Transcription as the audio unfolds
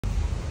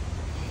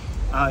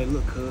All right,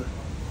 look, cuz.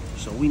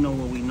 So we know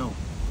what we know,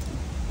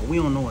 but we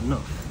don't know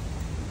enough.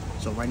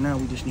 So right now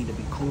we just need to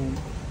be cool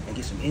and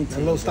get some intel.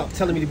 Hello, stop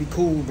telling me to be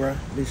cool, bro.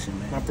 Listen,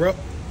 man.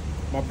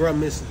 My bro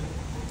missing.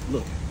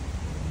 Look,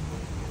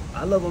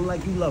 I love him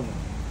like you love him.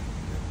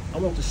 I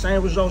want the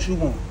same results you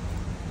want.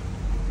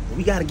 But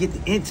we gotta get the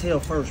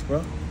intel first,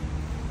 bro.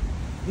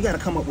 We gotta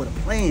come up with a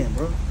plan,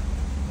 bro.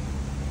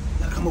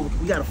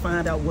 We gotta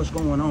find out what's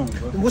going on,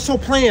 bro. What's your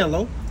plan,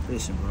 Lo?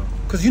 Listen, bro.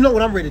 Cause you know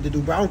what I'm ready to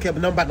do, bro. I don't care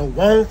nothing about no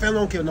Wong family.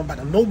 I don't care nothing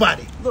about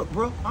nobody. Look,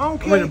 bro, I don't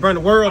care. I'm ready to burn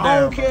the world down. I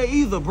don't care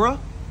either, bro.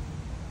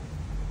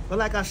 But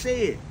like I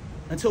said,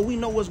 until we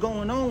know what's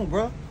going on,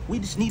 bro, we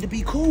just need to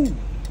be cool.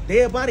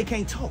 Everybody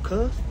can't talk,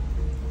 cuz.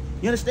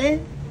 You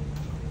understand?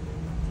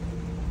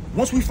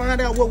 Once we find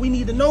out what we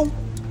need to know,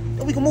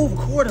 then we can move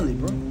accordingly,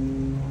 bro.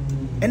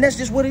 And that's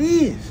just what it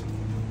is.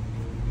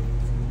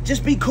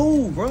 Just be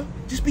cool, bro.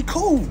 Just be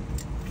cool.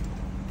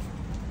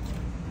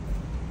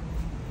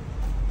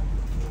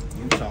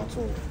 You talk to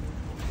him.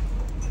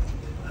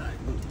 All right,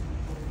 look.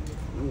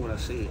 Remember what I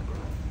said, bro.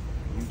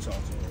 You talk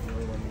to him. You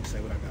don't want me to say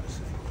what I gotta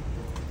say.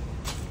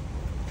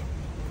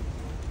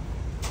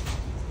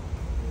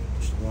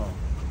 Mr. Wong.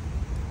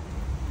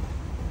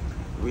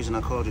 The reason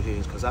I called you here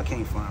is because I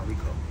can't find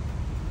Rico.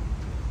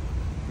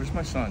 Where's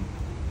my son?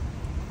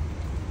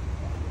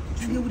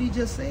 Did you hear what he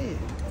just said?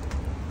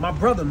 My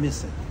brother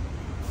missing.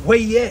 Where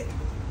he at?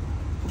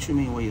 What you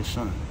mean, where your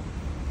son?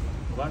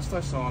 Last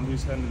I saw him, he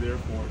was heading to the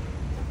airport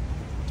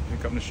to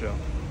pick up Michelle.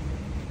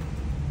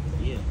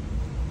 Yeah.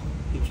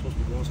 He was supposed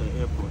to be going to the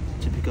airport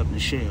to pick up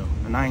Michelle,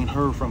 and I ain't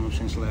heard from him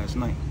since last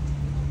night.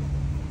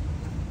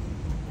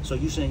 So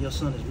you saying your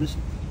son is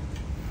missing?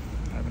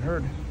 I haven't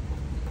heard.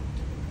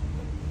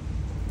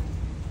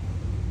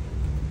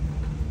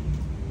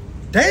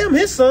 Damn,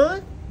 his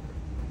son.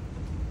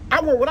 I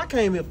want what I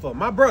came here for,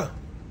 my bruh.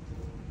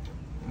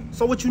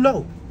 So what you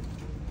know?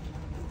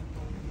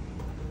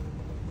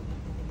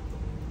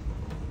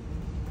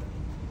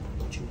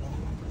 What you know?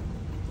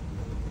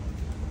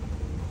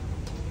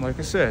 Like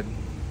I said,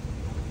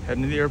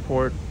 heading to the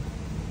airport,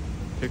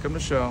 pick up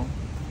Michelle.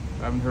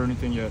 I haven't heard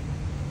anything yet.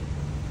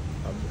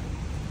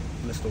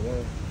 Mr.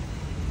 Wong.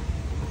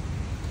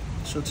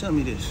 So tell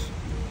me this.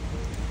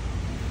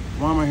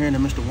 Why am I hearing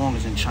that Mr. Wong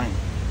is in China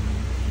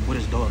with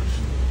his daughters?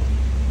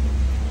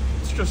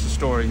 It's just a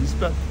story. He's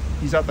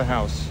at the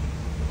house.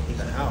 He's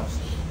at the house.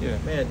 Yeah.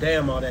 Man,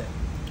 damn all that.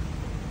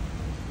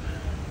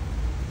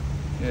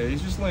 Yeah,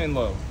 he's just laying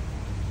low.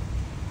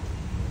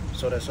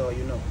 So that's all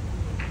you know?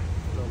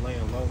 No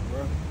laying low,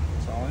 bro.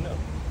 That's all I know.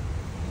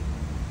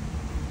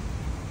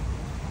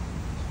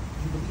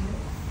 You believe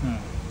it?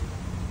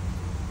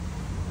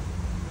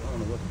 I don't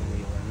know what to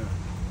believe right now.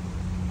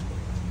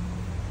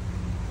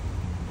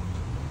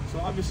 So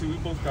obviously we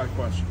both got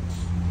questions.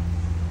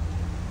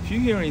 If you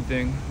hear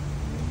anything,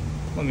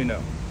 let me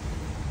know.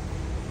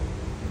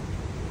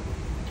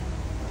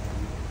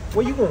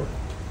 Where you going?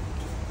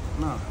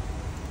 Nah.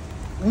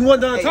 We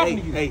weren't done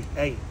talking to you.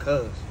 Hey,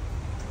 cuz.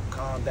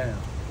 Calm down.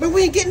 Man,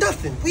 we ain't getting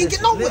nothing. We ain't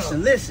getting nowhere.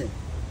 Listen.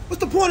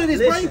 What's the point of this,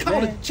 bro? Listen, You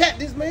calling man. to chat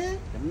this, man?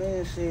 The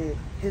man said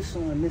his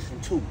son missing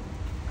too.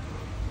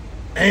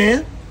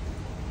 And?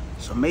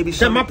 So maybe Is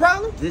that something. my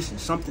problem? Listen,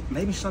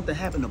 maybe something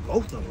happened to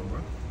both of them,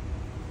 bro.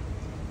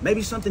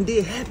 Maybe something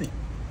did happen.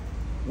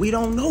 We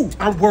don't know.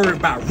 I'm worried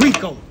about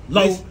Rico,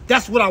 Lo. Listen.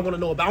 That's what I want to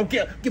know about. I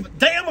don't give a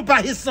damn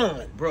about his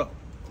son. Bro,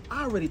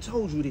 I already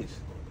told you this.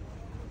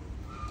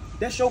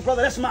 That's your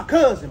brother. That's my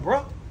cousin,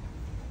 bro.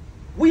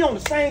 We on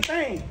the same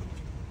thing.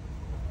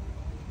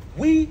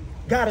 We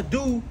gotta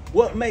do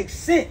what makes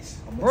sense,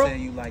 I'm bro. gonna tell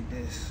you like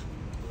this.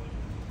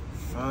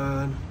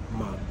 Find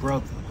my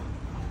brother.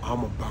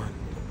 I'ma burn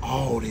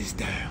all this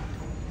down.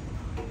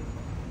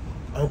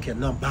 I don't care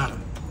nothing about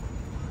him.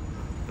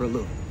 Bro,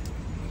 look.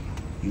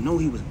 You know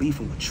he was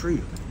beefing with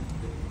Tria.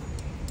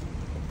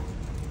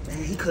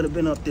 Man, he could have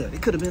been up there. There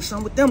could have been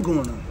something with them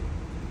going on.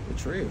 The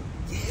Tria?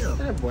 Yeah.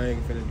 That boy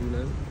ain't finna do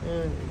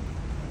nothing.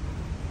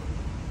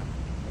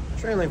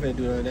 Trail ain't finna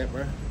do none of that,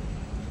 bro.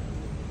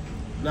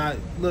 Nah,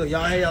 look,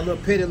 y'all had y'all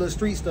little petty little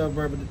street stuff,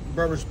 bro, but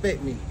bro,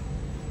 respect me.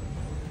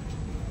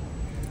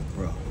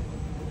 Bro.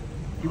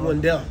 You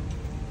wasn't there.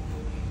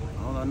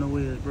 All I know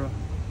is, bro,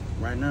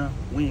 right now,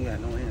 we ain't got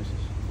no answers.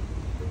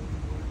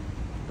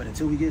 But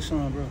until we get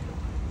some, bro,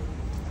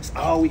 that's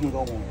all we can go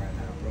on right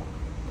now, bro.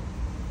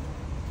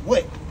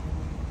 What?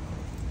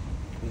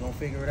 We gonna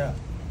figure it out.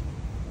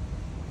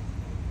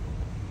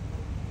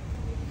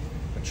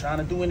 But trying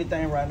to do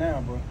anything right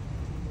now, bro,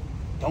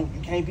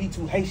 you can't be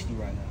too hasty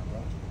right now,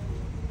 bro.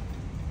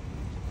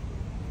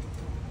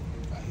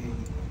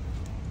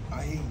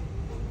 I hear you.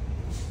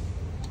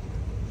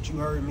 But you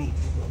heard me.